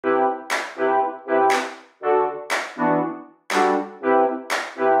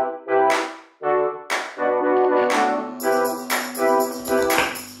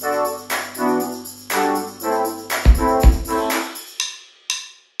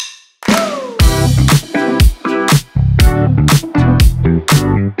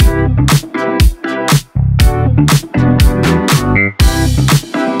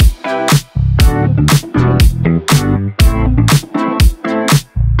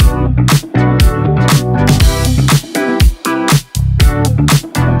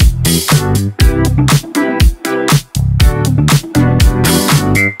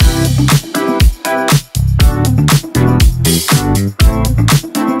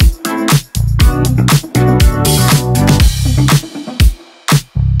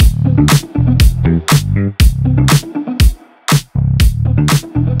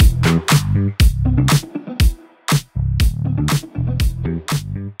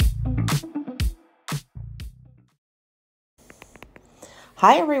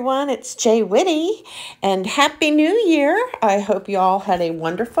Hi everyone, it's jwitty and Happy New Year. I hope you all had a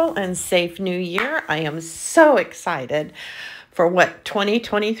wonderful and safe new year. I am so excited for what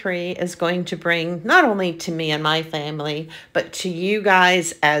 2023 is going to bring, not only to me and my family, but to you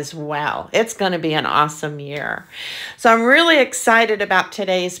guys as well. It's going to be an awesome year. So I'm really excited about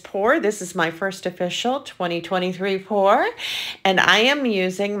today's pour. This is my first official 2023 pour, and I am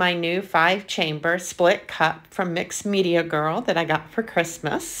using my new 5-chamber split cup from Mixed Media Girl that I got for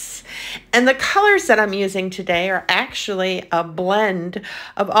Christmas. And the colors that I'm using today are actually a blend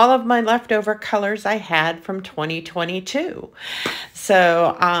of all of my leftover colors I had from 2022.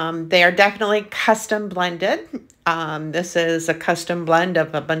 So they are definitely custom blended. This is a custom blend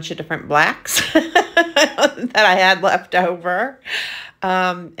of a bunch of different blacks that I had left over.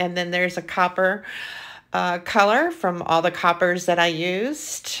 And then there's a copper color from all the coppers that I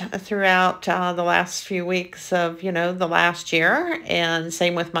used throughout the last few weeks of, the last year. And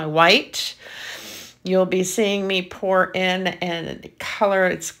same with my white. You'll be seeing me pour in and color.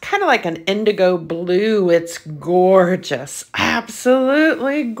 It's kind of like an indigo blue. It's gorgeous,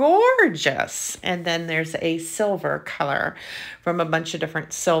 absolutely gorgeous. And then there's a silver color from a bunch of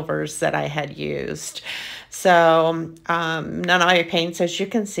different silvers that I had used. So none of my paints, as you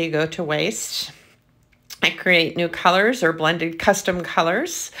can see, go to waste. I create new colors or blended custom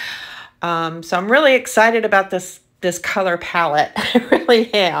colors. So I'm really excited about this color palette. I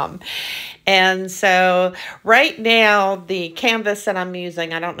really am. And so right now, the canvas that I'm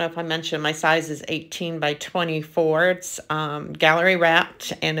using, I don't know if I mentioned, my size is 18 by 24. It's gallery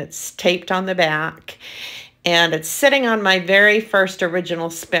wrapped and it's taped on the back. And it's sitting on my very first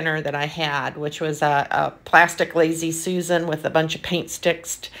original spinner that I had, which was a plastic Lazy Susan with a bunch of paint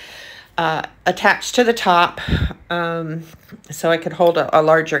sticks attached to the top, so I could hold a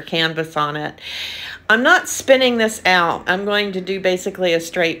larger canvas on it. I'm not spinning this out. I'm going to do basically a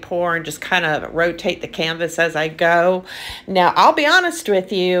straight pour and just kind of rotate the canvas as I go. Now, I'll be honest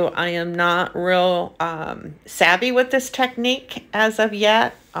with you, I am not real savvy with this technique as of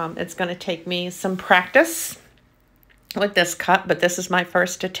yet. It's going to take me some practice with this cup, but this is my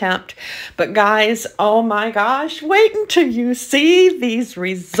first attempt. But guys, oh my gosh, wait until you see these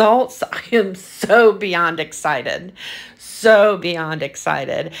results. I am so beyond excited. So beyond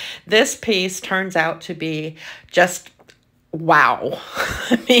excited. This piece turns out to be just wow.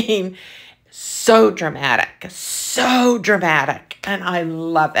 I mean, so dramatic, and I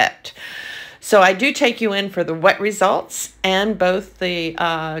love it. So I do take you in for the wet results and both the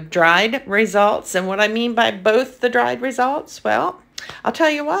dried results. And what I mean by both the dried results, well, I'll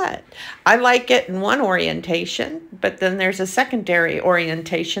tell you what. I like it in one orientation, but then there's a secondary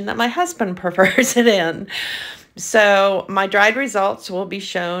orientation that my husband prefers it in. So my dried results will be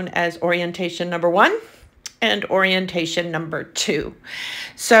shown as orientation number 1 and orientation number 2.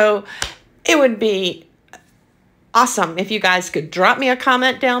 So it would be awesome if you guys could drop me a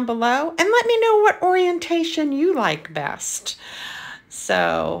comment down below and let me know what orientation you like best.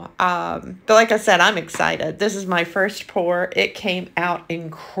 So, but like I said, I'm excited. This is my first pour. It came out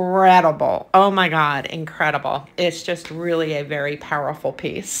incredible. Oh my God, incredible. It's just really a very powerful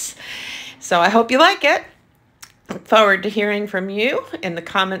piece. So I hope you like it. Look forward to hearing from you in the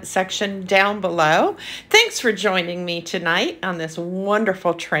comment section down below. Thanks for joining me tonight on this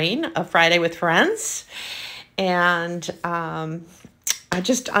wonderful train of Friday with Friends. And I'm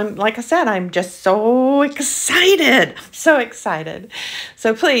like I said, I'm just so excited,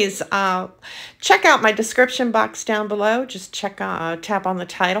 So please check out my description box down below. Just tap on the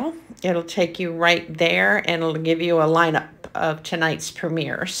title. It'll take you right there, and it'll give you a lineup of tonight's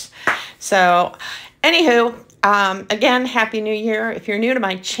premieres. So anywho, again, Happy New Year. If you're new to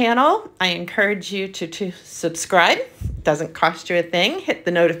my channel, I encourage you to subscribe. It doesn't cost you a thing. Hit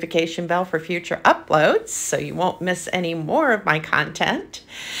the notification bell for future uploads so you won't miss any more of my content.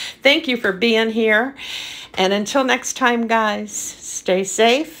 Thank you for being here. And until next time, guys, stay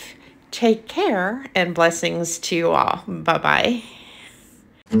safe, take care, and blessings to you all. Bye-bye.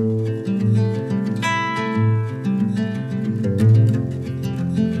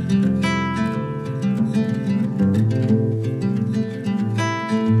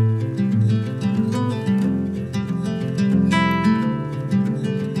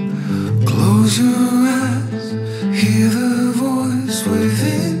 Close your eyes, hear the voice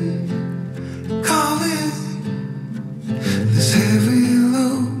within, calling. This heavy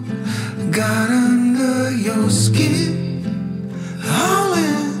load got under your skin,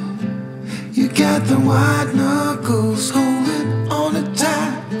 hauling. You got the white knuckles holding on it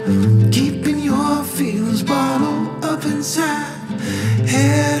tight, keeping your feelings bottled up inside,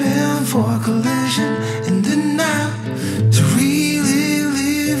 heading for collision in the night to really live.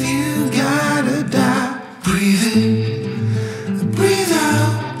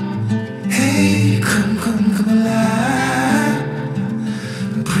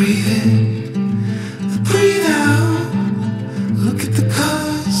 Breathe in, breathe out. Look at the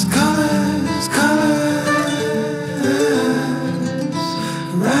colors, colors, colors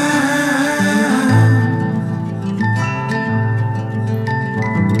around.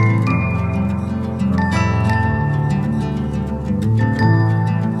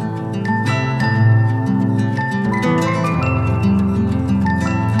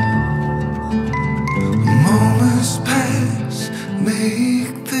 Moments pass,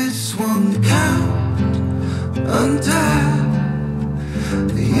 make this one count. Untie.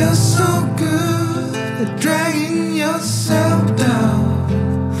 You're so good at dragging yourself down.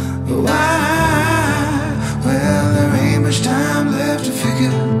 Why? Well, there ain't much time left to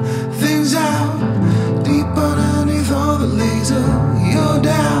figure things out. Deep underneath all the laser, your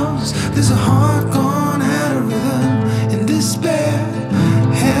doubts. There's a heart gone out of rhythm in despair,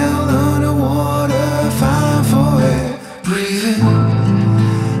 held underwater, fine for air. Breathe in,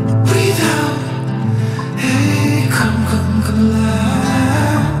 breathe out. Hey, come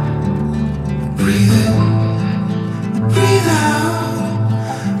alive. Breathe in, breathe out.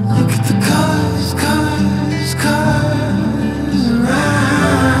 Look at the colors, colors, colors around.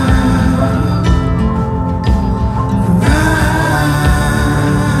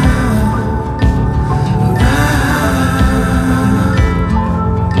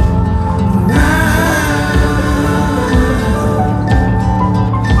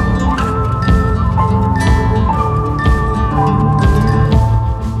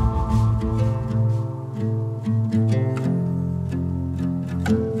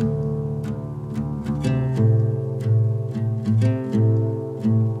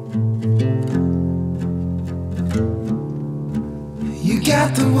 You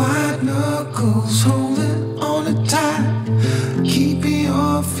got the white knuckles holding on it tight, keeping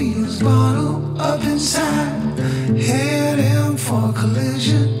your feels bottled up inside, heading for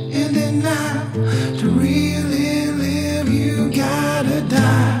collision in the night. To really live, you gotta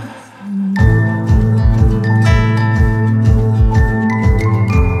die.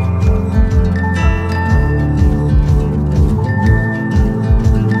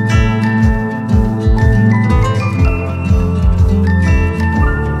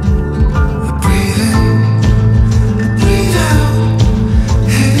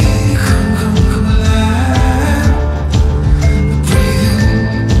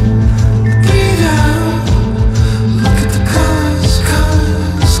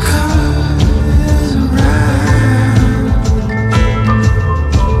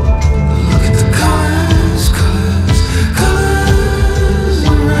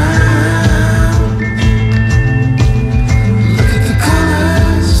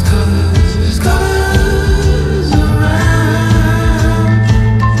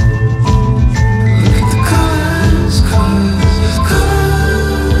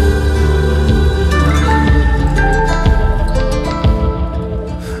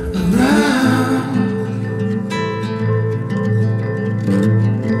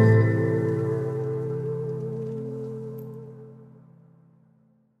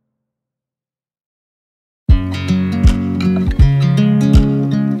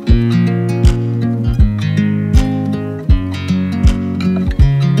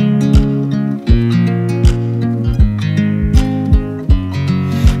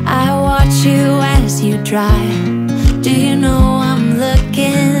 Dry. Do you know I'm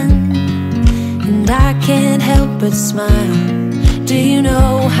looking? And I can't help but smile. Do you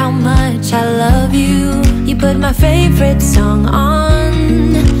know how much I love you? You put my favorite song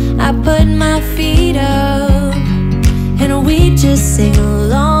on, I put my feet up, and we just sing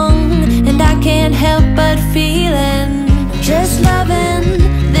along. And I can't help but feeling, just loving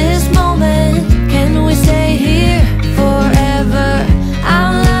this moment. Can we stay here forever?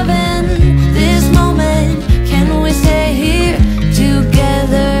 I'm loving this moment. Can we stay here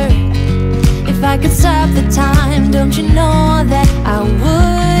together? If I could stop the time, don't you know that I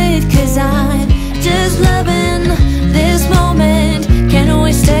would? 'Cause I'm just loving this moment. Can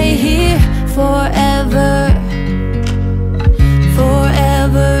we stay here forever?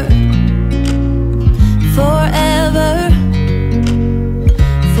 Forever. Forever.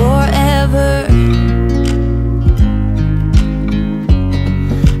 Forever.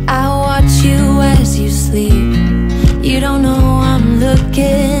 I watch you as you sleep. You don't know I'm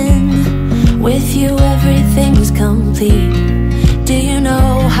looking. With you everything's complete. Do you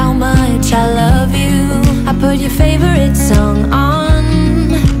know how much I love you? I put your favorite song on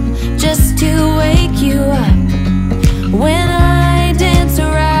just to wake you up. When I dance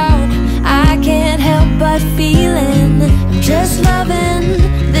around, I can't help but feeling, just loving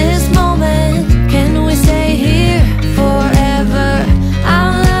this moment. Can we stay here forever?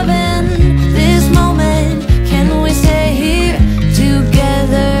 I'm loving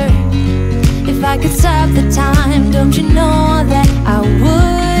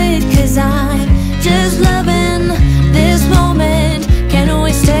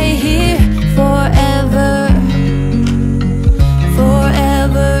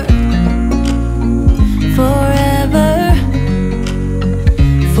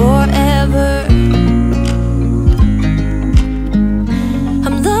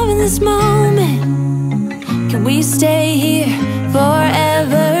this moment. Can we stay here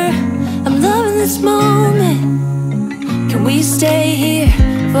forever? I'm loving this moment. Can we stay here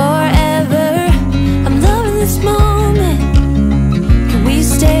forever? I'm loving this moment. Can we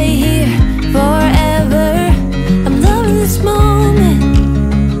stay here forever? I'm loving this moment.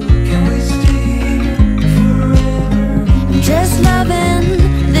 Can we stay here forever? I'm just loving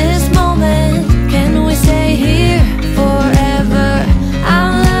this moment. Can we stay here forever?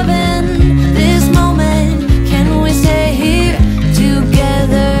 I'm loving this moment. Can we stay here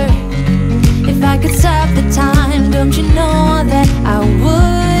together? If I could stop the time, don't you know that I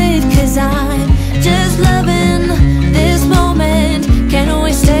would? 'Cause I'm just loving this moment. Can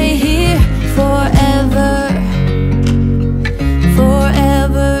we stay here forever?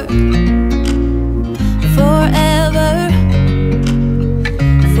 Forever. Forever.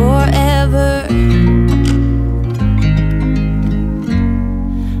 Forever.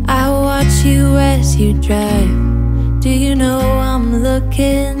 I watch you as you drive. Do you know I'm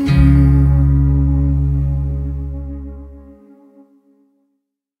looking?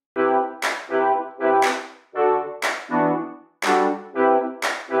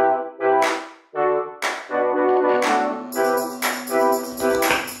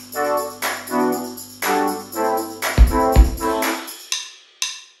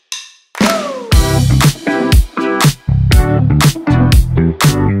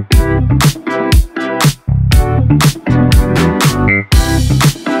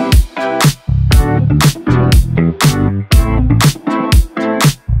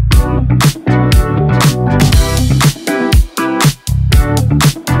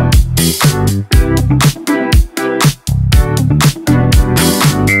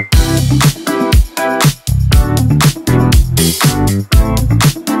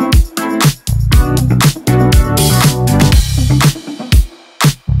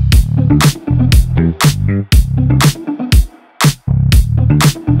 Thank you.